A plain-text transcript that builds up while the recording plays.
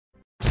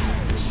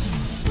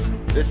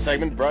This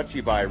segment brought to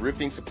you by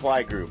Roofing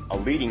Supply Group, a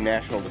leading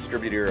national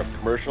distributor of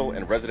commercial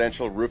and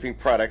residential roofing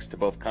products to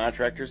both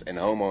contractors and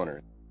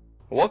homeowners.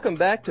 Welcome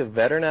back to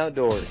Veteran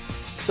Outdoors.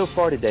 So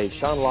far today,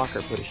 Sean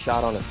Locker put a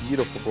shot on a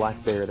beautiful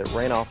black bear that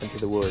ran off into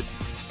the woods.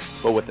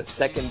 But with the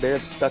second bear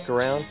that stuck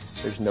around,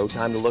 there's no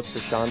time to look for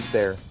Sean's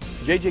bear.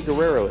 JJ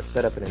Guerrero is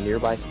set up in a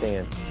nearby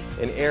stand,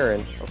 and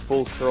Aaron, of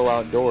Full Curl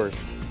Outdoors,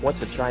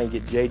 wants to try and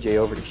get JJ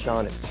over to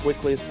Sean as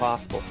quickly as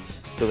possible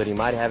so that he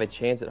might have a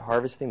chance at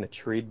harvesting the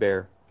treed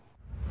bear.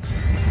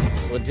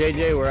 Well,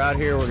 JJ, we're out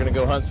here. We're going to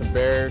go hunt some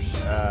bears.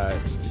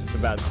 It's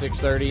about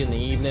 6:30 in the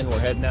evening. We're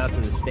heading out to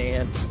the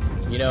stand.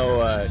 You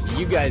know,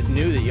 you guys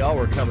knew that y'all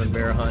were coming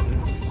bear hunting.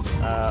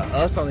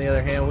 Us, on the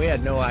other hand, we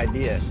had no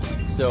idea.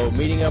 So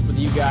meeting up with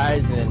you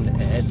guys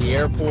at the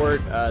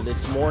airport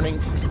this morning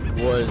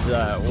was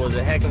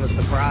a heck of a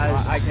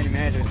surprise. I can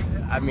imagine.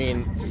 I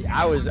mean,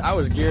 I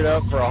was geared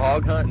up for a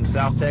hog hunt in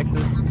South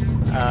Texas.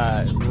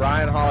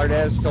 Ryan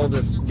Hollardes told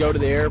us to go to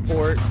the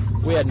airport.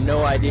 We had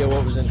no idea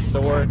what was in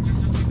store.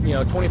 You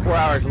know, 24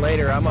 hours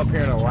later, I'm up here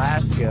in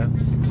Alaska.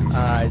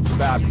 It's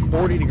about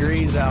 40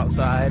 degrees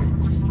outside.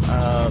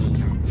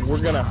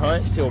 We're gonna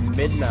hunt till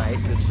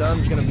midnight. The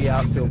sun's gonna be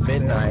out till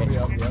midnight.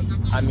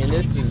 I mean,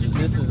 this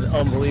is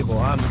unbelievable.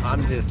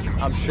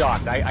 I'm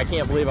shocked. I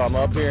can't believe I'm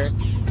up here.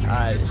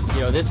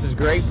 You know, this is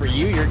great for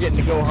you. You're getting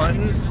to go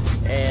hunting,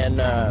 and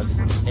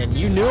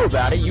you knew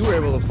about it. You were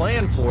able to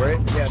plan for it.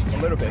 Yes,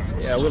 a little bit.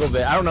 Yeah, a little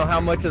bit. I don't know how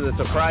much of the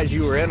surprise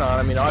you were in on.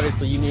 I mean,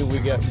 obviously you knew we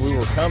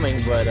were coming,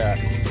 but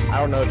I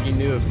don't know if you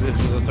knew if this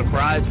was a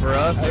surprise for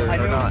us or I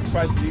knew not. it was a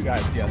surprise for you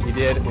guys. Yes. You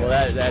did? Well,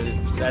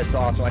 that's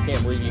awesome. I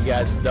can't believe you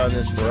guys have done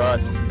this for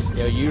us. You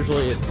know,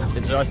 usually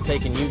it's us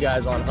taking you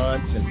guys on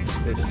hunts, and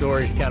the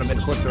story's kind of been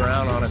flipped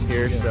around on us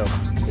here. So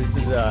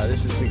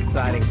this is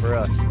exciting for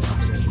us.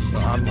 So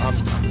I'm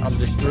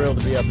just thrilled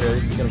to be up there.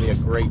 This is going to be a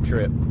great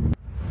trip.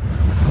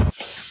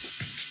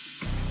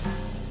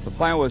 The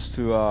plan was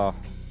to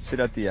sit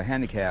at the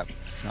handicap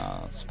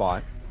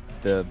spot.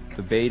 The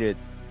baited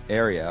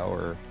area,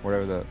 or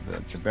whatever the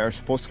bear's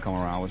supposed to come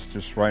around, was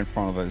just right in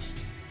front of us,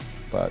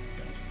 about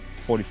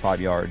 45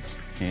 yards.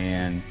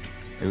 And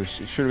it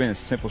should have been a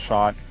simple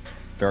shot.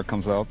 Bear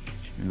comes up,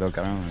 you look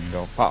at him and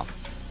go pop.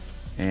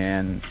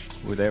 And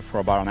we're there for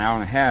about an hour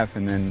and a half,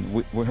 and then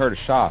we heard a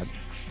shot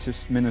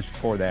just minutes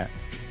before that.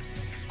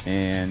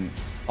 And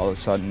all of a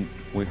sudden,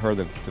 we heard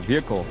the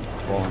vehicle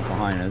rolling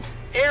behind us.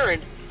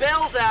 Aaron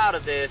bells out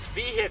of this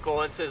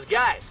vehicle and says,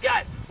 guys,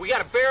 we got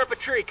to bear up a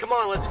tree. Come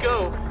on, let's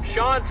go.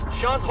 Sean's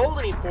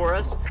holding him for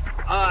us.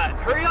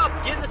 Hurry up,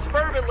 get in the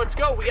Suburban. Let's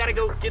go. We got to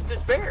go get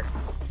this bear.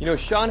 You know,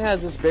 Sean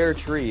has this bear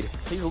treed.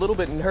 He's a little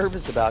bit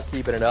nervous about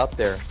keeping it up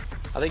there.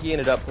 I think he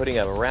ended up putting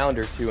a round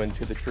or two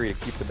into the tree to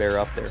keep the bear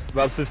up there.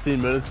 About 15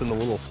 minutes in the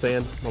little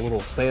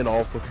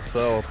standoff with the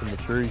cell up in the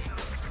tree.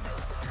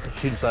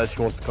 She decides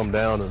she wants to come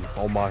down, and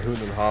all my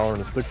hooting and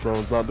hollering and stick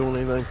throwing's not doing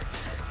anything.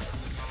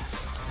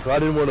 So I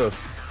didn't want to.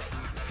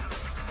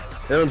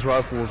 Aaron's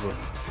rifle was a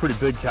pretty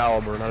big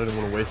caliber, and I didn't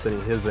want to waste any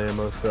of his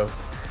ammo, so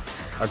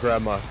I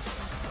grabbed my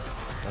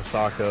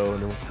Sacco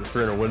and then the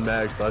 300 Win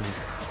Mag, so I just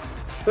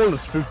wanted to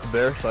spook the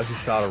bear, so I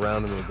just shot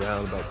around into the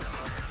ground about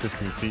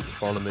 15 feet in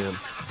front of me. And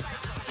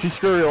she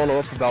scurried on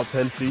up about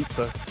 10 feet,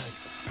 so I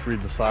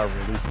breathed a sigh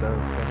of relief there.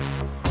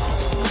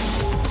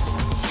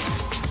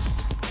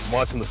 I'm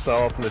watching the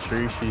cell up in the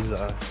tree.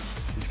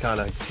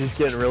 She's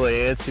getting really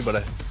antsy, but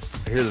I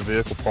hear the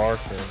vehicle park,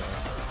 and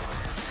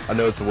I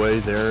know it's a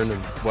ways. Aaron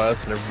and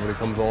Wes and everybody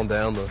comes on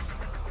down the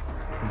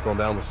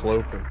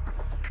slope, and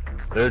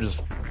they're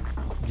just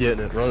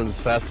getting it, running as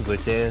fast as they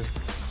can,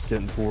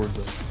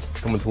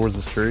 coming towards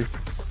this tree.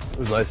 It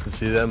was nice to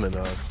see them, and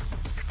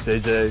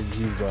JJ,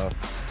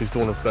 he's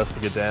doing his best to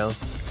get down.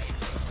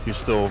 He's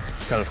still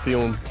kind of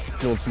feeling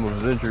some of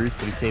his injuries,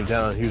 but he came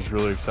down and he was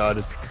really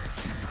excited.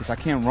 Because I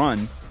can't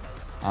run,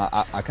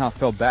 I kind of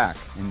fell back,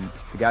 and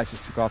the guys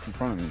just took off in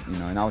front of me, you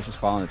know, and I was just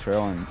following the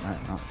trail and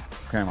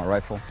carrying my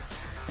rifle,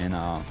 and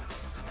I'm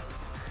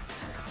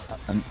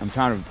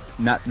trying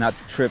to not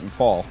trip and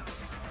fall.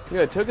 You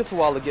know, it took us a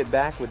while to get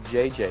back with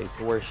JJ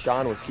to where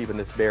Sean was keeping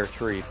this bear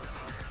treed.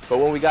 But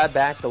when we got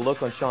back, the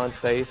look on Sean's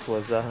face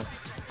was,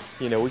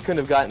 you know, we couldn't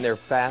have gotten there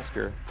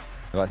faster.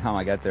 By the time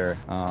I got there,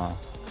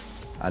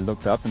 I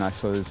looked up and I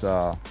saw this,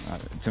 to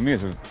me,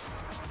 it was a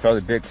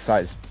fairly big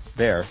sized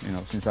bear, you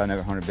know, since I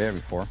never hunted bear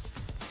before.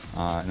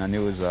 And I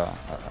knew it was a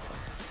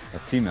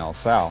female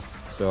sow.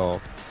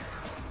 So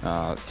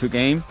took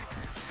aim,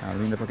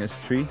 leaned up against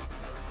the tree.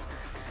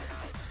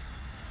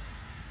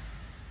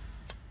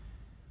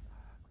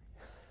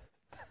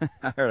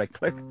 I heard a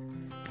click,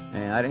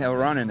 and I didn't have a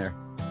run in there.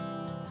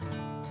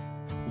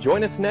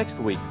 Join us next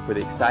week for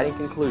the exciting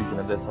conclusion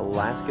of this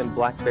Alaskan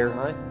black bear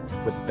hunt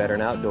with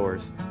Veteran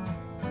Outdoors.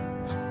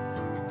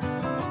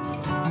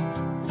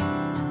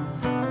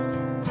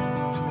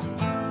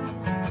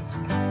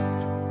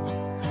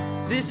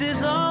 This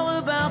is all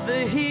about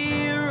the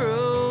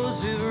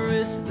heroes who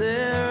risked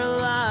their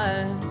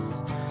lives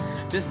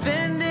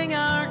defending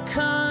our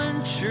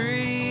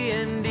country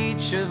and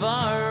each of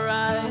our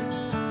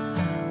rights.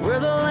 We're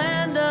the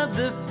land of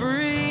the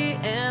free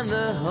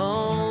the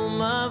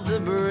home of the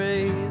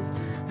brave.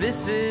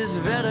 This is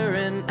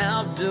Veteran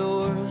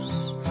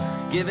Outdoors,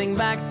 giving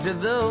back to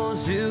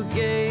those who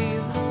gave.